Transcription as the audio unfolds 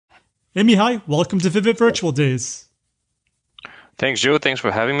Amy, hi. Welcome to Vivid Virtual Days. Thanks, Joe. Thanks for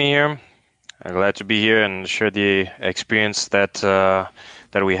having me here. I'm glad to be here and share the experience that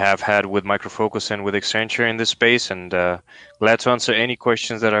we have had with Microfocus and with Accenture in this space, and glad to answer any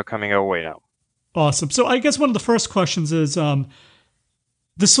questions that are coming our way now. Awesome. So I guess one of the first questions is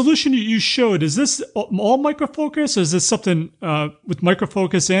the solution you showed, is this all Microfocus? Or is this something with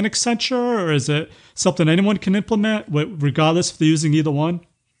Microfocus and Accenture? Or is it something anyone can implement regardless if they're using either one?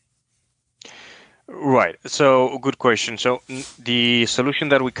 Right. So, good question. So, the solution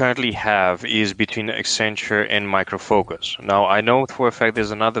that we currently have is between Accenture and Microfocus. Now, I know for a fact there's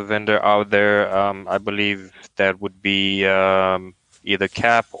another vendor out there. I believe that would be either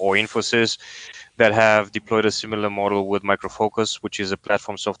CAP or Infosys that have deployed a similar model with Microfocus, which is a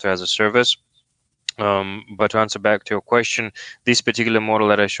platform software as a service. But to answer back to your question, this particular model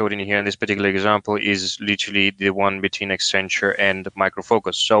that I showed in here in this particular example is literally the one between Accenture and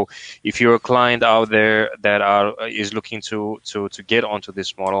Microfocus. So if you're a client out there that is looking to get onto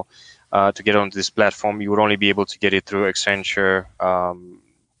this model, to get onto this platform, you would only be able to get it through Accenture and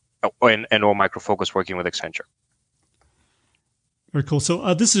or Microfocus working with Accenture. Very cool.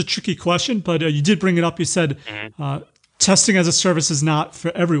 So this is a tricky question, but you did bring it up. You said Mhm. testing as a service is not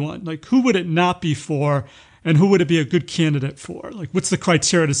for everyone. Like, who would it not be for, and who would it be a good candidate for? Like, what's the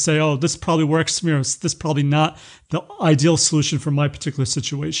criteria to say, oh, this probably works for me, or this probably not the ideal solution for my particular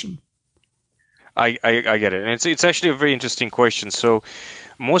situation? I get it. And it's actually a very interesting question. So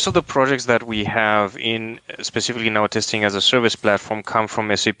most of the projects that we have in specifically in our testing as a service platform come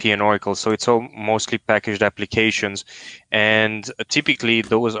from SAP and Oracle. So it's all mostly packaged applications. And typically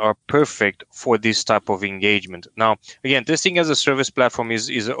those are perfect for this type of engagement. Now, again, testing as a service platform is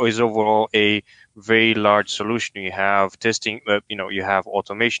overall a very large solution. You have testing, you have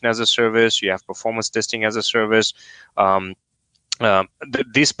automation as a service, you have performance testing as a service.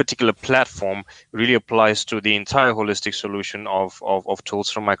 This particular platform really applies to the entire holistic solution of tools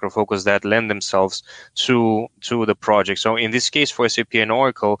from Microfocus that lend themselves to the project. So in this case for SAP and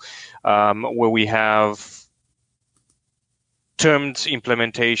Oracle, where we have termed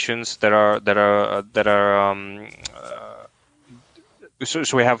implementations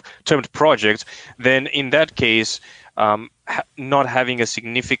so we have termed projects, then in that case, not having a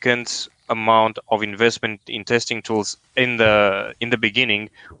significant amount of investment in testing tools in the beginning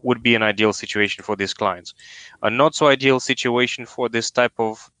would be an ideal situation for these clients. A not so ideal situation for this type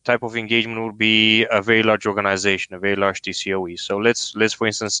of engagement would be a very large organization, a very large TCOE. So let's for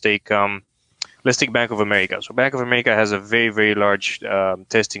instance take Bank of America. So Bank of America has a very, very large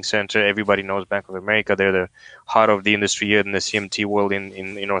testing center. Everybody knows Bank of America. They're the heart of the industry here in the CMT world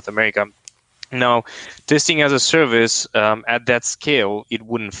in North America. Now, testing as a service at that scale, it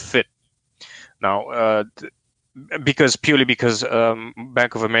wouldn't fit. Now, because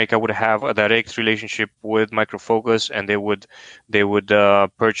Bank of America would have a direct relationship with Microfocus, and they would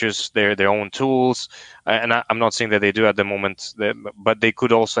purchase their own tools. And I'm not saying that they do at the moment, but they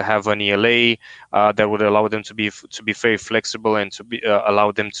could also have an ELA that would allow them to be very flexible and to be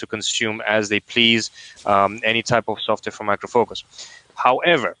allow them to consume as they please any type of software from Microfocus.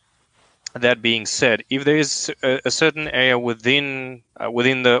 However, that being said, if there is a certain area within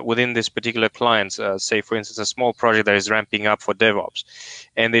this particular client, say for instance a small project that is ramping up for DevOps,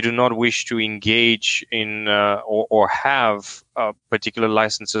 and they do not wish to engage in or have particular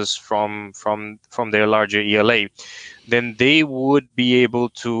licenses from their larger ELA, then they would be able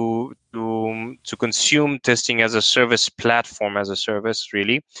to consume testing as a service platform as a service,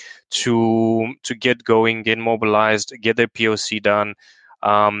 really, to get going, get mobilized, get their POC done,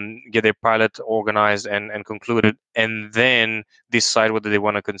 get their pilot organized and concluded, and then decide whether they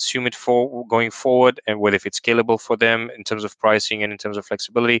want to consume it for going forward, and whether if it's scalable for them in terms of pricing and in terms of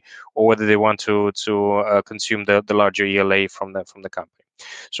flexibility, or whether they want to consume the larger ELA from the company.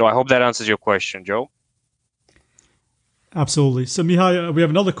 So I hope that answers your question, Joe. Absolutely. So, Mihai, we have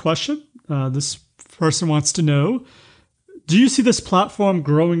another question. This person wants to know, do you see this platform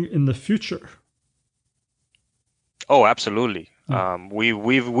growing in the future? Oh, absolutely. Hmm.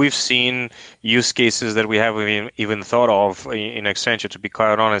 We've seen use cases that we haven't even thought of in Accenture, to be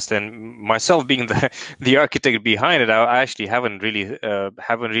quite honest. And myself being the architect behind it, I actually haven't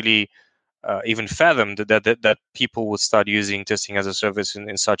really even fathomed that people would start using testing as a service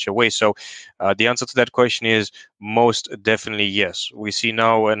in such a way. So the answer to that question is most definitely yes. We see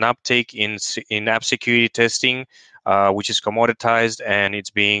now an uptake in app security testing, which is commoditized, and it's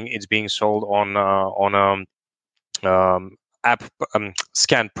being sold on app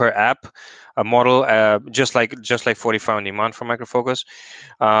scan per app model, just like 45 on demand for Micro Focus,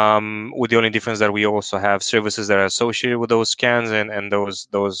 with the only difference that we also have services that are associated with those scans and those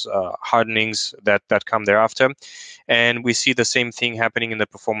hardenings that come thereafter. And we see the same thing happening in the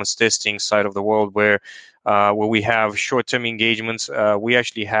performance testing side of the world, where we have short-term engagements. We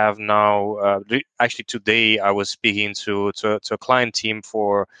actually have now, actually today, I was speaking to a client team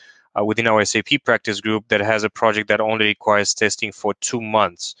for within our SAP practice group that has a project that only requires testing for 2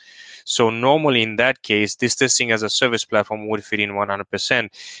 months. So normally in that case, this testing as a service platform would fit in 100%.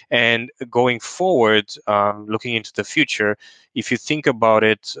 And going forward, looking into the future, if you think about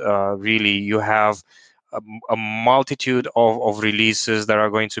it, really, you have a multitude of releases that are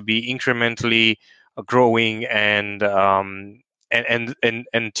going to be incrementally growing, and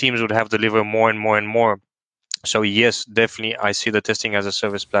teams would have to deliver more and more and more. So yes, definitely, I see the testing as a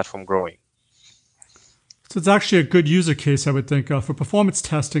service platform growing. So it's actually a good user case, I would think, for performance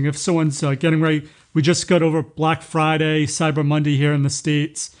testing. If someone's getting ready, we just got over Black Friday, Cyber Monday here in the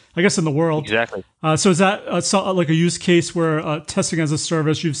States, I guess in the world. Exactly. So is that like a use case where testing as a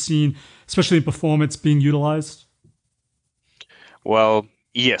service you've seen, especially in performance, being utilized? Well,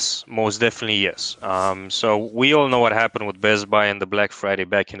 yes, most definitely yes. So we all know what happened with Best Buy and the Black Friday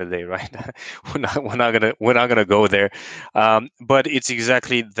back in the day, right? we're not gonna go there, but it's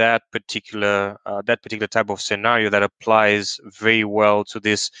exactly that particular type of scenario that applies very well to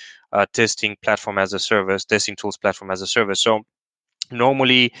this testing platform as a service, testing tools platform as a service. So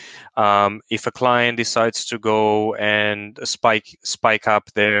normally, if a client decides to go and spike up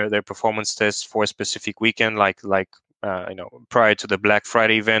their performance tests for a specific weekend, like prior to the Black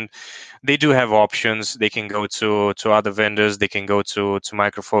Friday event, they do have options. They can go to other vendors. They can go to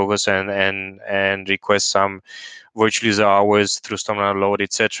Micro Focus and request some virtual user hours through Storm Load,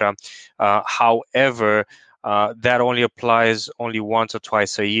 etc. However, that only applies only once or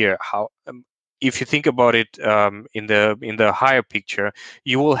twice a year. If you think about it, in the higher picture,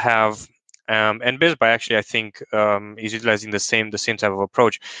 you will have, and Best Buy actually, I think, is utilizing the same type of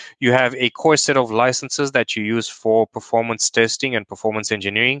approach. You have a core set of licenses that you use for performance testing and performance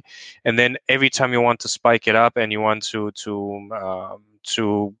engineering, and then every time you want to spike it up and you want to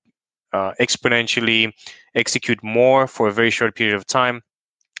exponentially execute more for a very short period of time,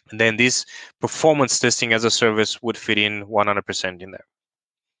 then this performance testing as a service would fit in 100% in there.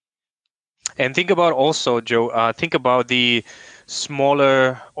 And think about also, Joe, think about the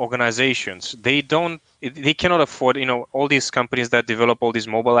smaller organizations. They cannot afford, all these companies that develop all these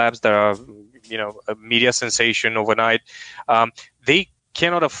mobile apps that are, a media sensation overnight. They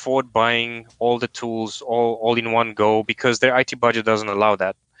cannot afford buying all the tools all in one go, because their IT budget doesn't allow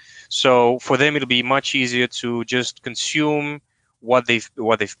that. So for them, it'll be much easier to just consume what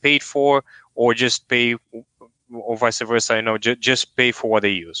they've paid for, or just pay, or vice versa. Just pay for what they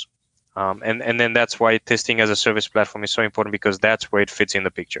use. And then that's why testing as a service platform is so important, because that's where it fits in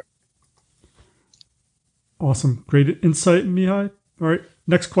the picture. Awesome. Great insight, Mihai. All right.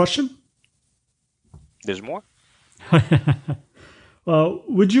 Next question. There's more.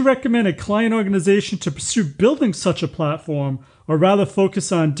 Would you recommend a client organization to pursue building such a platform, or rather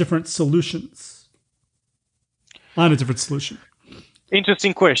focus on different solutions? On a different solution.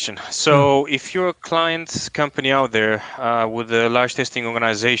 Interesting question. So if you're a client company out there with a large testing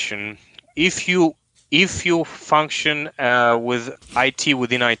organization, if you function with IT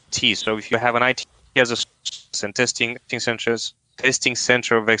within IT, so if you have an IT as a service and testing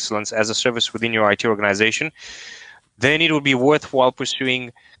center of excellence as a service within your IT organization, then it would be worthwhile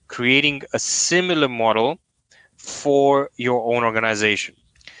pursuing creating a similar model for your own organization.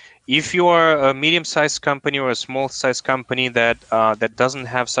 If you are a medium-sized company or a small-sized company that doesn't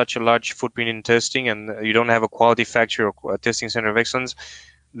have such a large footprint in testing, and you don't have a quality factory or a testing center of excellence,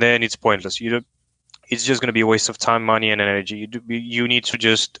 then it's pointless. It's just going to be a waste of time, money, and energy. You need to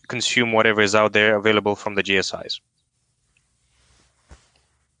just consume whatever is out there available from the GSIs.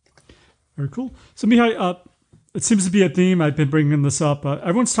 Very cool. So Mihai, it seems to be a theme. I've been bringing this up.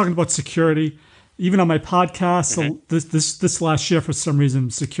 Everyone's talking about security. Even on my podcast, so this last year, for some reason,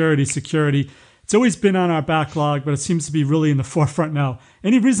 security. It's always been on our backlog, but it seems to be really in the forefront now.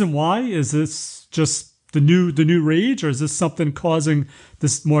 Any reason why? Is this just the new rage, or is this something causing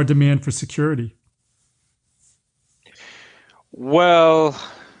this more demand for security? Well,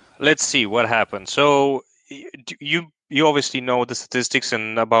 let's see what happened. So you obviously know the statistics,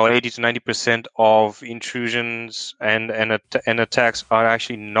 and about 80 to 90% of intrusions and attacks are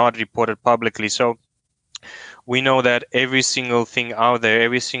actually not reported publicly. So we know that every single thing out there,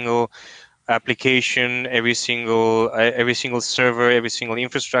 every single application, every single server, every single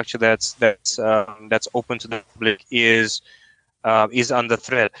infrastructure that's open to the public is is under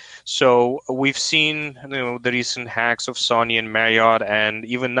threat. So we've seen, the recent hacks of Sony and Marriott, and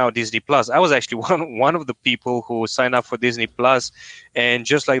even now Disney Plus. I was actually one of the people who signed up for Disney Plus, and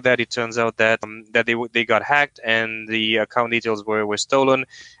just like that, it turns out that they got hacked and the account details were stolen.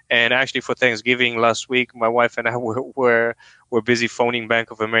 And actually, for Thanksgiving last week, my wife and I were busy phoning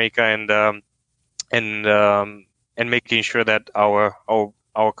Bank of America and making sure that our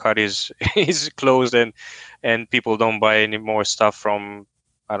card is is closed and people don't buy any more stuff from,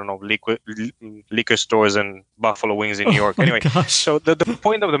 I don't know, liquor stores and Buffalo Wings in New York. Oh my Anyway, gosh. so the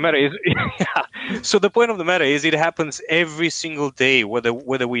point of the matter is, yeah, so the point of the matter is, it happens every single day,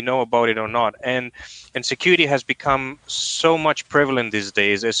 whether we know about it or not. And security has become so much prevalent these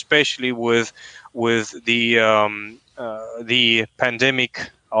days, especially with the pandemic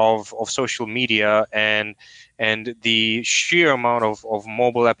of social media and the sheer amount of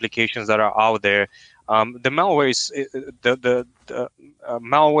mobile applications that are out there. The malware is the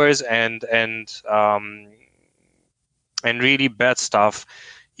malwares and really bad stuff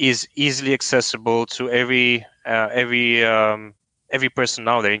is easily accessible to every person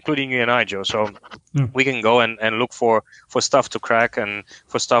out there, including you and I, Joe. So we can go and look for stuff to crack and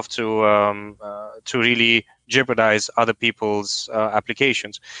for stuff to really jeopardize other people's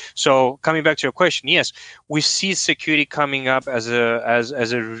applications. So coming back to your question, yes, we see security coming up as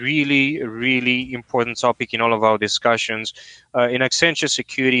a really important topic in all of our discussions. In Accenture,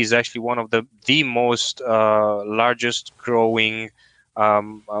 security is actually one of the most largest growing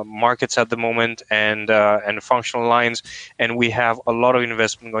markets at the moment, and functional lines, and we have a lot of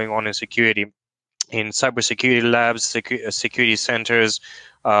investment going on in security, in cybersecurity labs, security centers,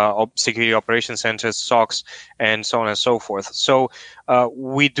 security operations centers, SOCs, and so on and so forth. So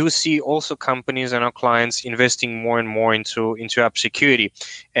we do see also companies and our clients investing more and more into app security,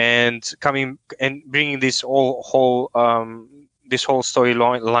 and bringing this whole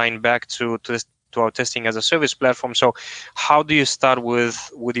storyline back to our testing as a service platform. So how do you start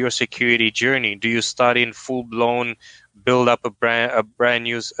with your security journey? Do you start in full blown build up a brand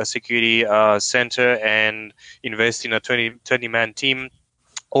new security center and invest in a 20 man team,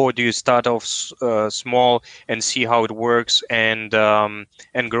 or do you start off small and see how it works and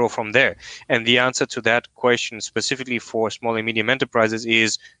grow from there? And the answer to that question, specifically for small and medium enterprises,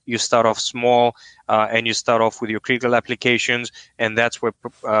 is you start off small and you start off with your critical applications, and that's where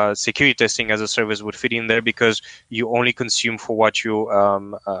security testing as a service would fit in there, because you only consume for what you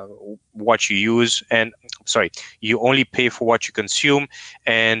use, and you only pay for what you consume,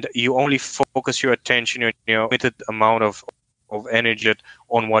 and you only focus your attention, limited amount of energy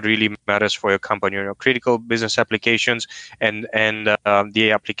on what really matters for your company, critical business applications and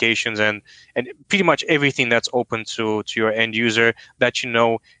the applications and pretty much everything that's open to your end user that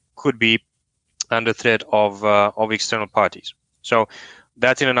could be under threat of external parties. So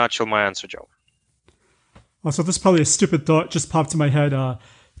that's in a nutshell my answer, Joe. So this is probably a stupid thought just popped in my head.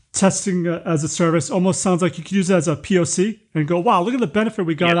 Testing as a service almost sounds like you could use it as a POC and go, wow, look at the benefit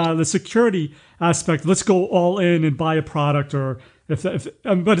we got out of the security aspect. Let's go all in and buy a product. Or but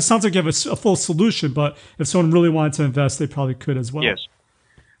it sounds like you have a full solution. But if someone really wanted to invest, they probably could as well. Yes.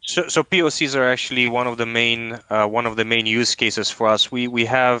 So POCs are actually one of the main use cases for us. We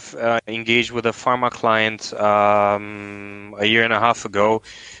have engaged with a pharma client a year and a half ago,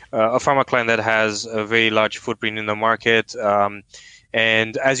 a pharma client that has a very large footprint in the market.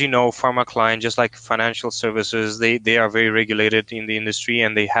 And as you know, pharma client, just like financial services, they are very regulated in the industry,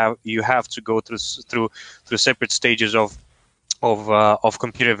 and you have to go through separate stages of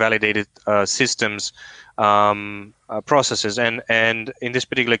computer validated systems processes. And in this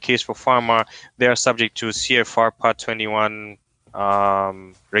particular case for pharma, they are subject to CFR Part 21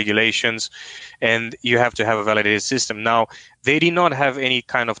 regulations, and you have to have a validated system. Now, they did not have any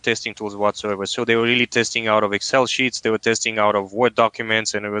kind of testing tools whatsoever, so they were really testing out of Excel sheets, they were testing out of Word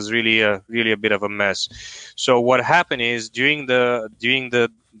documents, and it was really a bit of a mess. So what happened is during the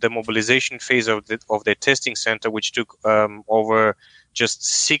mobilization phase of their testing center, which took over just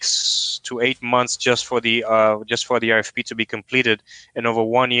 6 to 8 months just for the RFP to be completed, and over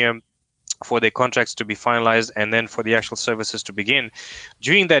 1 year for the contracts to be finalized, and then for the actual services to begin.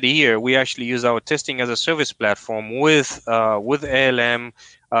 During that year, we actually used our testing as a service platform with ALM,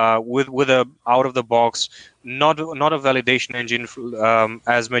 with a out of the box, not a validation engine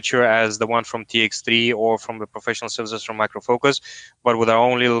as mature as the one from TX3 or from the professional services from Micro Focus, but with our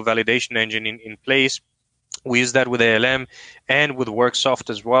own little validation engine in place. We use that with ALM and with Worksoft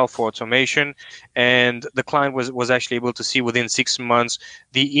as well for automation. And the client was actually able to see within 6 months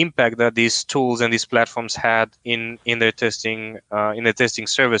the impact that these tools and these platforms had in their testing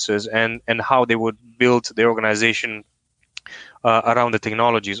services, and how they would build their organization around the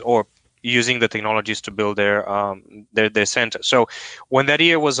technologies, or using the technologies to build their center. So when that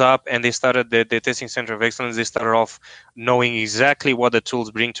year was up and they started the testing center of excellence, they started off knowing exactly what the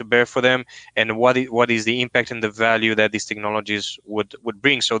tools bring to bear for them, and what is the impact and the value that these technologies would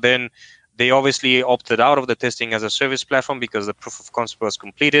bring. So then they obviously opted out of the testing as a service platform because the proof of concept was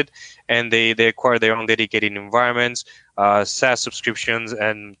completed, and they acquired their own dedicated environments, SaaS subscriptions,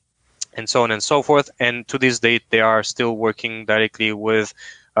 and so on and so forth. And to this date, they are still working directly with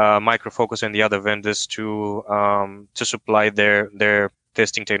Micro Focus and the other vendors to supply their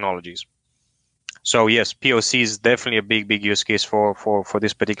testing technologies. So yes, POC is definitely a big use case for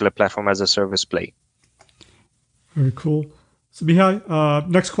this particular platform as a service play. Very cool. So Mihai,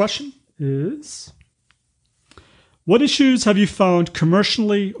 next question is, what issues have you found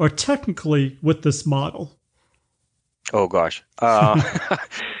commercially or technically with this model? Oh gosh.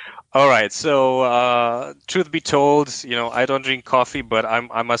 All right. So, truth be told, I don't drink coffee, but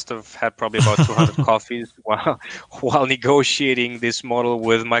I must have had probably about 200 coffees while negotiating this model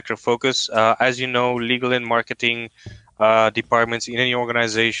with Micro Focus. As you know, legal and marketing departments in any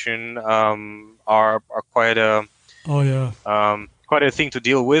organization are quite a quite a thing to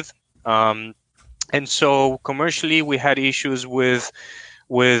deal with. And so commercially, we had issues with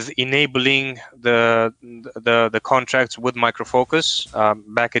enabling the contracts with Micro Focus.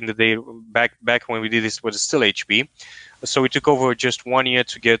 Back in the day, back when we did this, was still HP. So it took over just 1 year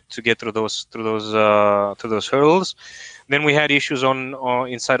to get through those hurdles. Then we had issues on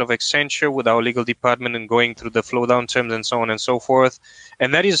inside of Accenture with our legal department and going through the flow down terms and so on and so forth.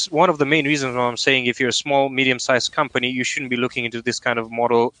 And that is one of the main reasons why I'm saying, if you're a small, medium-sized company, you shouldn't be looking into this kind of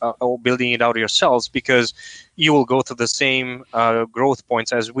model or building it out yourselves, because you will go through the same growth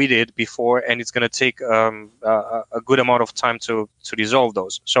points as we did before, and it's going to take a good amount of time to resolve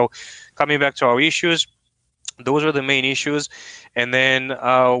those. So coming back to our issues, those are the main issues. And then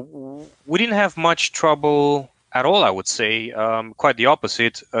we didn't have much trouble at all, I would say. Quite the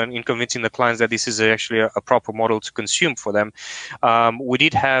opposite, in convincing the clients that this is actually a proper model to consume for them. We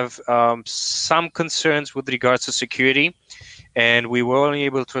did have some concerns with regards to security, and we were only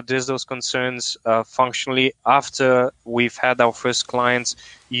able to address those concerns functionally after we've had our first clients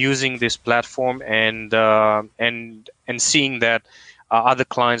using this platform and seeing that other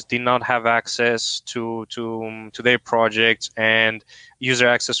clients did not have access to their projects, and user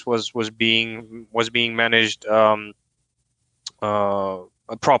access was being managed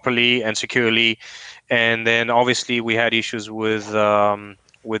properly and securely. And then obviously we had issues with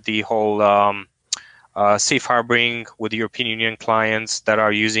the whole safe harboring with European Union clients that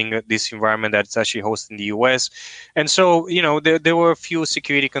are using this environment that's actually hosted in the US. And so, there were a few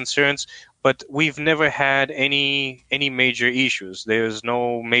security concerns, but we've never had any major issues. There's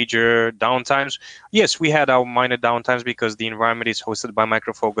no major downtimes. Yes, we had our minor downtimes because the environment is hosted by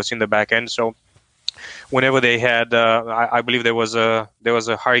Micro Focus in the back end. So whenever they had, I believe there was a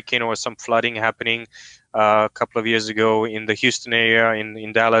hurricane or some flooding happening a couple of years ago in the Houston area,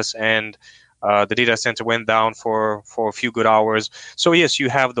 in Dallas, and the data center went down for a few good hours. So yes, you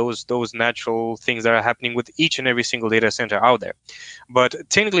have those natural things that are happening with each and every single data center out there. But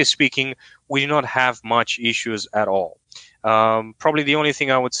technically speaking, we do not have much issues at all. Probably the only thing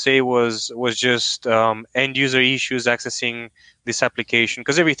I would say was just end user issues accessing this application,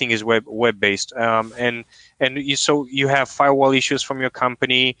 because everything is web based, and you have firewall issues from your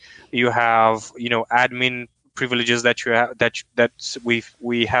company. You have admin privileges that you have that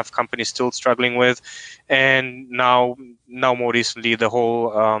we have companies still struggling with, and now more recently the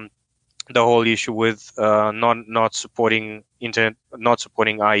whole issue with not supporting internet, not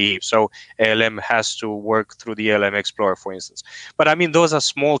supporting IE. So ALM has to work through the ALM Explorer, for instance. But I mean, those are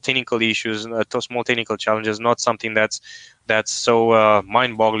small technical issues, small technical challenges, not something that's so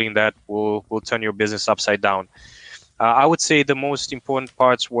mind-boggling that will turn your business upside down. I would say the most important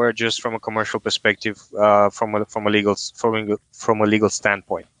parts were just from a commercial perspective, from a legal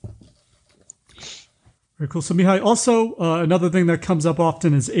standpoint. Very cool. So Mihai, also another thing that comes up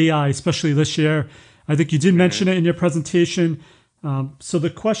often is AI, especially this year. I think you did mention it in your presentation. So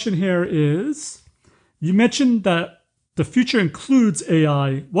the question here is, you mentioned that the future includes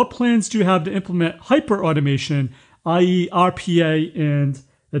AI. What plans do you have to implement hyper automation, i.e. RPA and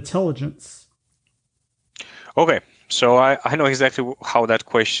intelligence? Okay. So I know exactly how that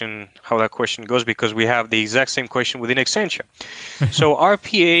question goes, because we have the exact same question within Accenture. So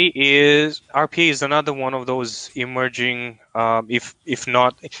RPA is another one of those emerging, it's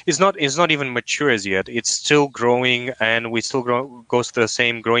not even mature as yet. It's still growing, and we still goes through the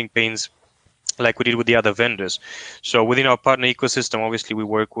same growing pains like we did with the other vendors. So within our partner ecosystem, obviously we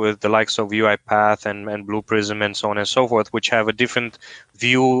work with the likes of UiPath and Blue Prism and so on and so forth, which have a different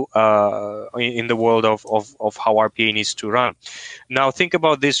view in the world of how RPA needs to run. Now think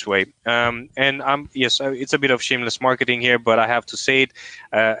about this way, and yes, it's a bit of shameless marketing here, but I have to say it.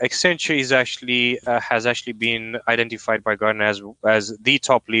 Accenture is actually has actually been identified by Gartner as the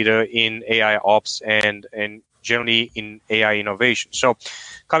top leader in AI ops and generally in AI innovation. So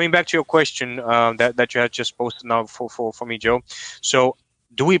coming back to your question that you had just posted now for me, Joe. So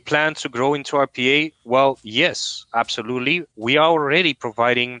do we plan to grow into RPA? Well, yes, absolutely. We are already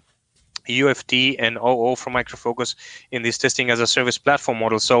providing UFT and OO from Micro Focus in this testing as a service platform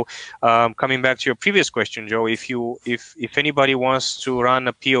model. So coming back to your previous question, Joe, if anybody wants to run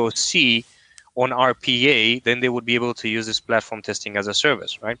a POC on RPA, then they would be able to use this platform testing as a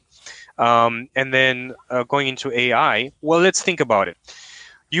service, right? And then going into AI, well, let's think about it.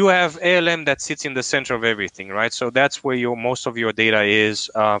 You have ALM that sits in the center of everything, right? So that's where most of your data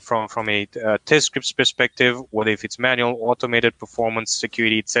is from a test scripts perspective, whether if it's manual, automated, performance,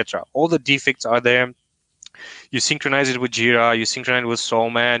 security, etc. All the defects are there. You synchronize it with Jira, you synchronize it with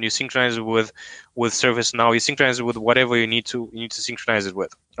Solman, you synchronize it with ServiceNow, you synchronize it with whatever you need to synchronize it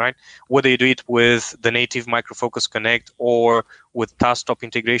with, right? Whether you do it with the native Micro Focus Connect or with TaskTop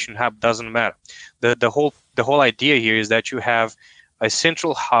Integration Hub, doesn't matter. The whole idea here is that you have a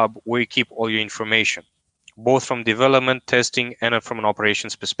central hub where you keep all your information, both from development, testing, and from an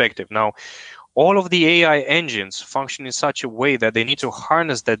operations perspective. Now, all of the AI engines function in such a way that they need to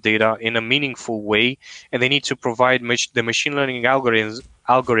harness that data in a meaningful way, and they need to provide the machine learning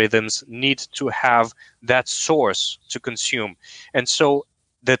algorithms need to have that source to consume. And so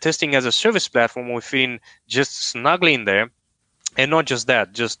the testing as a service platform will fit in just snugly in there. And not just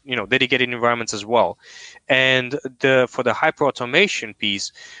that, just dedicated environments as well. And for the hyper automation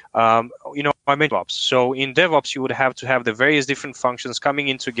piece, I mentioned DevOps. So in DevOps, you would have to have the various different functions coming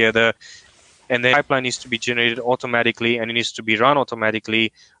in together, and the pipeline needs to be generated automatically, and it needs to be run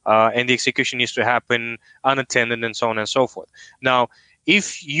automatically, and the execution needs to happen unattended, and so on and so forth. Now,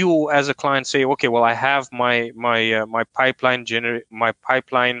 if you as a client say, okay, well, I have my pipeline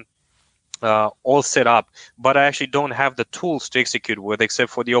all set up, but I actually don't have the tools to execute with,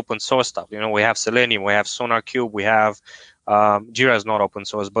 except for the open source stuff. We have Selenium, we have SonarQube, we have Jira is not open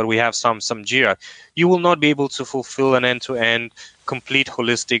source, but we have some Jira. You will not be able to fulfill an end-to-end, complete,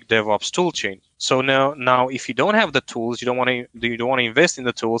 holistic DevOps toolchain. So now, if you don't have the tools, you don't want to invest in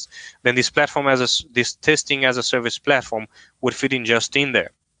the tools, then this platform this testing as a service platform would fit in just in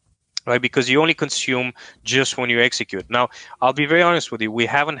there. Right, because you only consume just when you execute. Now, I'll be very honest with you. We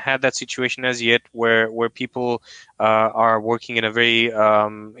haven't had that situation as yet, where people are working in a very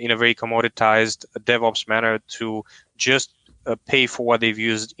commoditized DevOps manner to just pay for what they've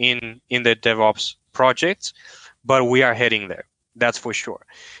used in their DevOps projects. But we are heading there. That's for sure.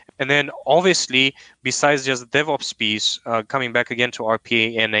 And then, obviously, besides just the DevOps piece, coming back again to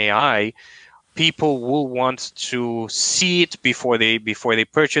RPA and AI. People will want to see it before they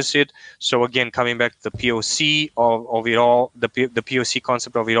purchase it. So again, coming back to the POC of it all, the POC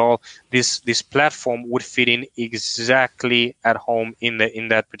concept of it all, this platform would fit in exactly at home in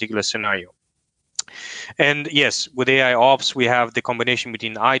that particular scenario. And yes, with AI Ops, we have the combination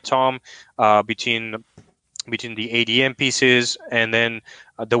between ITOM, between the ADM pieces, and then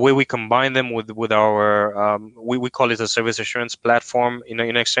the way we combine them with our we call it a service assurance platform in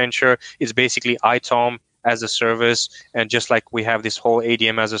Accenture. Is basically ITOM as a service, and just like we have this whole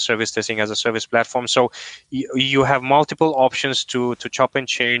ADM as a service, testing as a service platform. So you have multiple options to chop and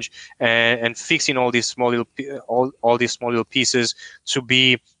change and fixing all these small little pieces to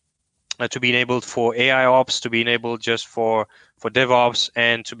be enabled for AI Ops, to be enabled just for DevOps,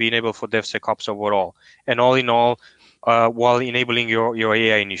 and to be enabled for DevSecOps overall. And all in all, while enabling your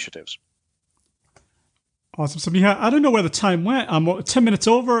AI initiatives. Awesome. So, Miha, I don't know where the time went. I'm 10 minutes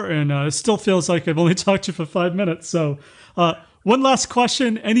over, and it still feels like I've only talked to you for 5 minutes. So, one last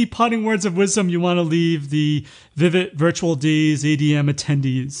question. Any parting words of wisdom you want to leave the Vivid Virtual Days ADM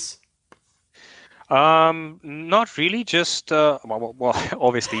attendees? Not really. Just well,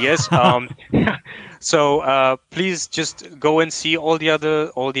 obviously yes. So please just go and see all the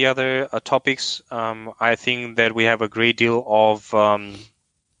other topics. I think that we have a great deal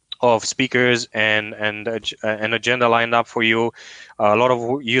of speakers and an agenda lined up for you. A lot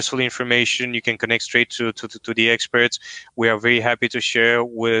of useful information. You can connect straight to the experts. We are very happy to share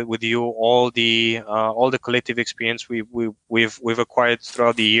with you all the collective experience we've acquired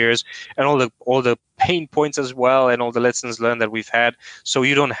throughout the years, and all the pain points as well, and all the lessons learned that we've had. So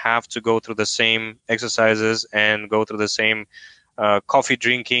you don't have to go through the same exercises and go through the same coffee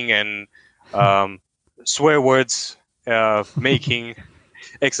drinking and swear words, making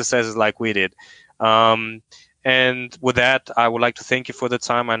exercises like we did. And with that, I would like to thank you for the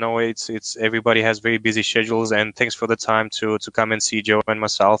time. I know it's everybody has very busy schedules, and thanks for the time to come and see Joe and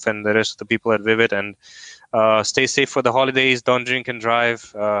myself and the rest of the people at Vivid. And stay safe for the holidays. Don't drink and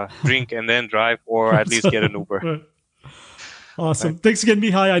drive. Drink and then drive, or at least get an Uber. Awesome. Thanks again,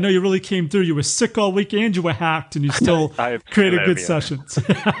 Mihai. I know you really came through. You were sick all week and you were hacked, and you still created good sessions.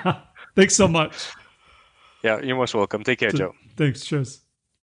 Thanks so much. Yeah, you're most welcome. Take care, Joe. Thanks. Cheers.